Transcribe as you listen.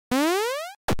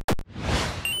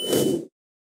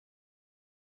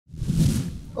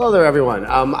Hello there, everyone.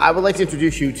 I would like to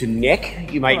introduce you to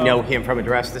Nick. You might know him from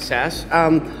Address the Sass.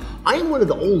 I am one of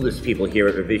the oldest people here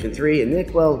at Revision 3, and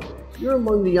Nick, well, you're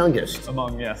among the youngest.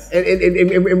 Among, yes.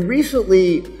 And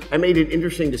recently, I made an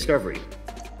interesting discovery.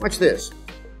 Watch this.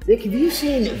 Nick, have you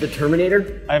seen The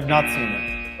Terminator? I have not seen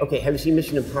it. Okay, have you seen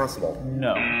Mission Impossible?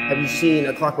 No. Have you seen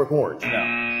A Clockwork Orange?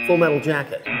 No. Full Metal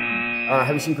Jacket?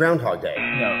 Have you seen Groundhog Day?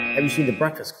 No. Have you seen The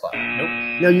Breakfast Club? Nope.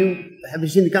 Now, have you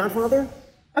seen The Godfather?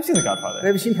 I've seen The Godfather.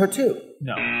 Have you seen Part 2?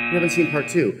 No. You haven't seen Part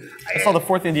 2. I saw the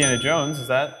fourth Indiana Jones, is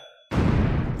that?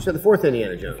 So the fourth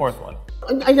Indiana Jones. The fourth one.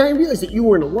 I realized that you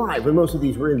weren't alive when most of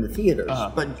these were in the theaters,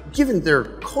 but given their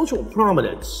cultural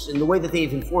prominence and the way that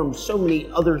they've informed so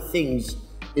many other things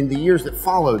in the years that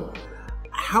followed,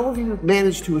 how have you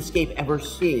managed to escape ever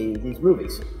seeing these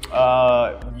movies?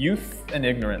 Youth and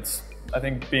ignorance. I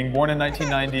think being born in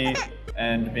 1990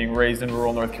 and being raised in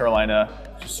rural North Carolina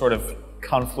just sort of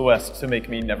confluenced to make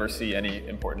me never see any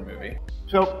important movie.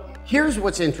 So here's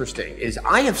what's interesting, is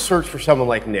I have searched for someone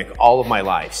like Nick all of my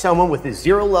life, someone with a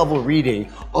zero-level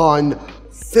reading on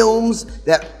films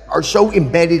that are so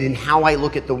embedded in how I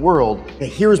look at the world, that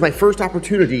here is my first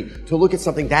opportunity to look at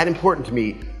something that important to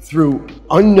me through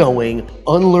unknowing,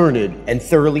 unlearned, and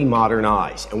thoroughly modern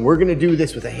eyes. And we're gonna do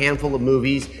this with a handful of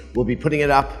movies. We'll be putting it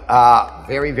up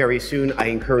very, very soon. I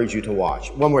encourage you to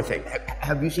watch. One more thing,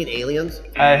 have you seen Aliens?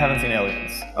 I haven't seen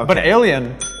Aliens. Okay. But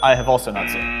Alien, I have also not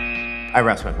seen. I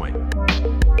rest my point.